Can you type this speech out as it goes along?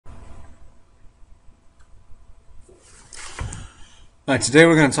Today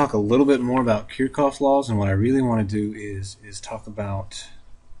we're going to talk a little bit more about Kirchhoff's laws, and what I really want to do is talk about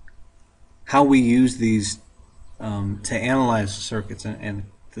how we use these to analyze circuits and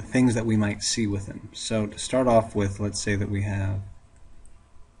the things that we might see with them. So to start off with, let's say that we have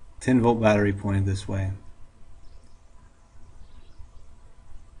 10-volt battery pointed this way.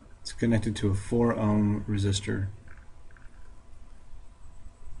 It's connected to a 4-ohm resistor,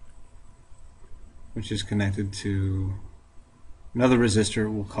 which is connected to another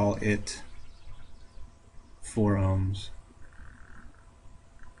resistor. We'll call it 4 ohms.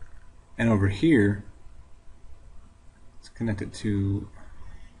 And over here, it's connected to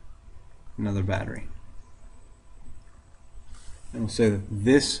another battery. And we'll say that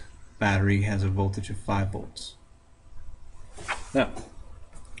this battery has a voltage of 5 volts. Now,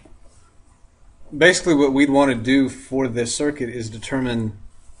 basically what we'd want to do for this circuit is determine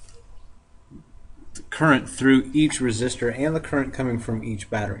the current through each resistor and the current coming from each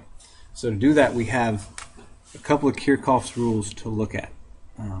battery. So to do that, we have a couple of Kirchhoff's rules to look at.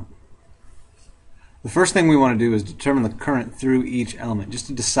 The first thing we want to do is determine the current through each element, just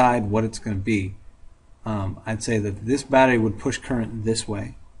to decide what it's going to be. I'd say that this battery would push current this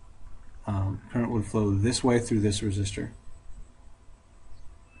way. Current would flow this way through this resistor,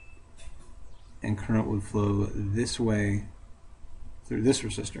 and current would flow this way through this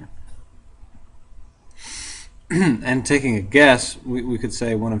resistor. And taking a guess, we could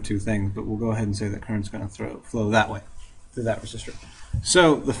say one of two things, but we'll go ahead and say that current's going to flow that way through that resistor.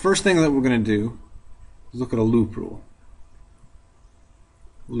 So the first thing that we're going to do is look at a loop rule.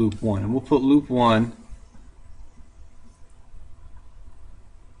 Loop 1. And we'll put loop 1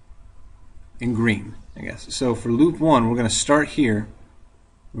 in green, I guess. So for loop 1, we're going to start here.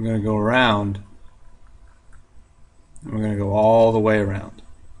 We're going to go around, and we're going to go all the way around.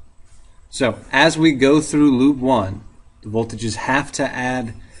 So as we go through loop 1, the voltages have to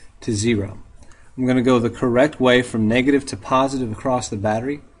add to 0. I'm going to go the correct way from negative to positive across the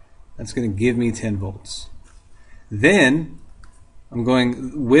battery. That's going to give me 10 volts. Then I'm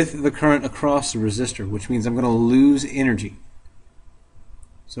going with the current across the resistor, which means I'm going to lose energy.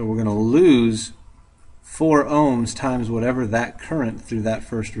 So we're going to lose 4 ohms times whatever that current through that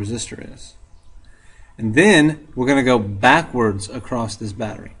first resistor is. And then we're going to go backwards across this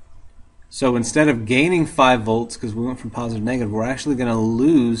battery. So instead of gaining 5 volts, because we went from positive to negative, we're actually going to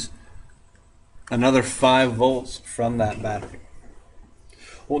lose another 5 volts from that battery.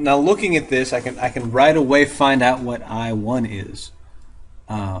 Well, now looking at this, I can right away find out what I1 is.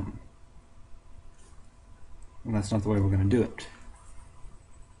 And that's not the way we're going to do it.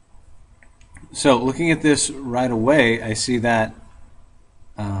 So looking at this right away, I see that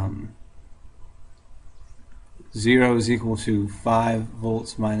 0 is equal to 5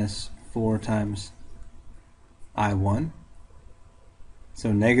 volts minus 4 times I1.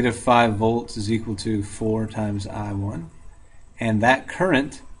 So negative 5 volts is equal to 4 times I1. And that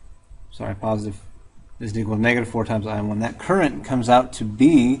current, positive, is equal to negative 4 times I1. That current comes out to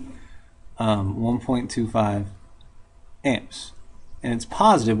be 1.25 amps. And it's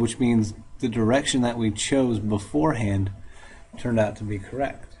positive, which means the direction that we chose beforehand turned out to be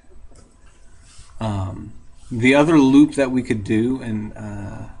correct. The other loop that we could do, and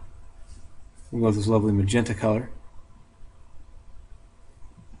we'll go with this lovely magenta color.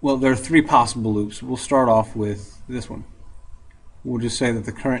 Well, there are 3 possible loops. We'll start off with this one. We'll just say that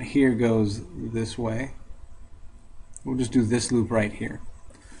the current here goes this way. We'll just do this loop right here.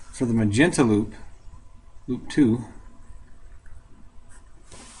 For the magenta loop, loop 2,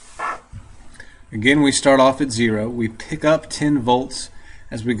 again we start off at 0. We pick up 10 volts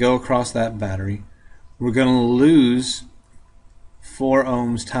as we go across that battery. We're going to lose 4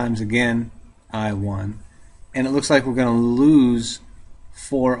 ohms times, again, I1. And it looks like we're going to lose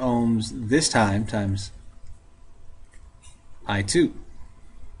 4 ohms this time times I2.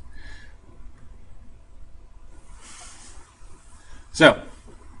 So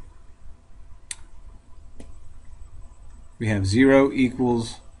we have 0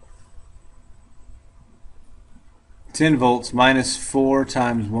 equals 10 volts minus 4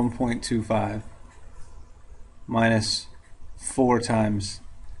 times 1.25 minus 4 times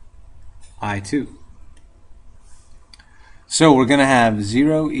I2. So we're going to have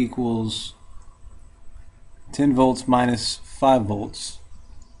 0 equals 10 volts minus 5 volts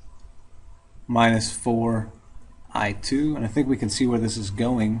minus 4 I2. And I think we can see where this is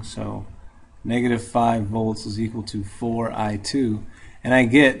going. So negative 5 volts is equal to 4 I2. And I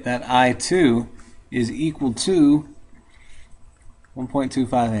get that I2 is equal to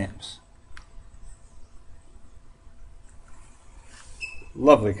 1.25 amps.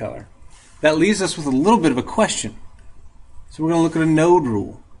 Lovely color. That leaves us with a little bit of a question. So we're going to look at a node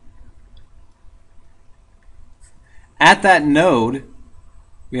rule. At that node,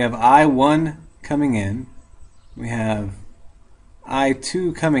 we have I1 coming in, we have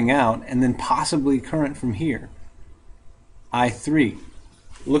I2 coming out, and then possibly current from here, I3.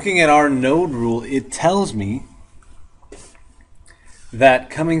 Looking at our node rule, it tells me that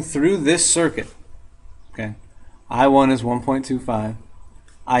coming through this circuit, okay, I1 is 1.25,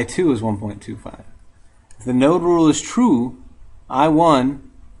 I2 is 1.25. If the node rule is true, I1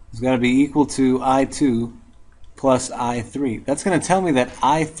 has got to be equal to I2 plus I3. That's going to tell me that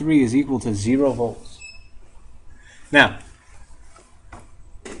I3 is equal to 0 volts. Now,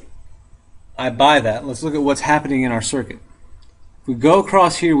 I buy that. Let's look at what's happening in our circuit. If we go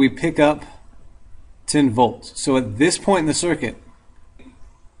across here, we pick up 10 volts. So at this point in the circuit,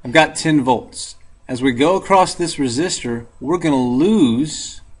 I've got 10 volts. As we go across this resistor, we're going to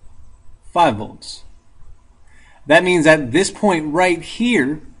lose 5 volts. That means at this point right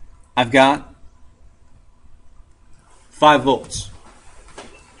here, I've got 5 volts.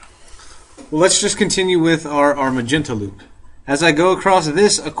 Well, let's just continue with our magenta loop. As I go across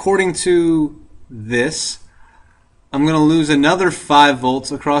this, according to this, I'm going to lose another 5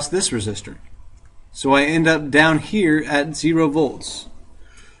 volts across this resistor. So I end up down here at 0 volts.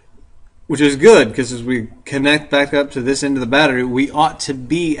 Which is good, because as we connect back up to this end of the battery, we ought to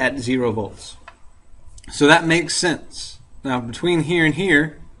be at 0 volts. So that makes sense. Now, between here and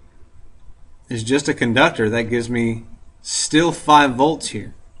here is just a conductor. That gives me still 5 volts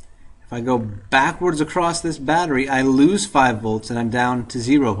here. If I go backwards across this battery, I lose 5 volts and I'm down to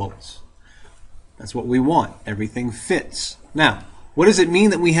 0 volts. That's what we want. Everything fits. Now, what does it mean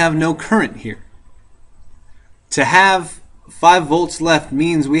that we have no current here? To have 5 volts left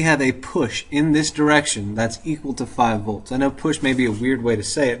means we have a push in this direction that's equal to 5 volts. I know push may be a weird way to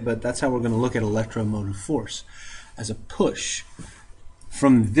say it, but that's how we're going to look at electromotive force, as a push.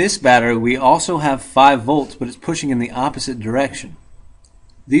 From this battery, we also have 5 volts, but it's pushing in the opposite direction.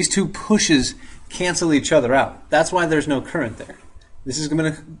 These two pushes cancel each other out. That's why there's no current there. This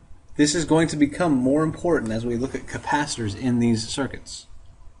is going to become more important as we look at capacitors in these circuits.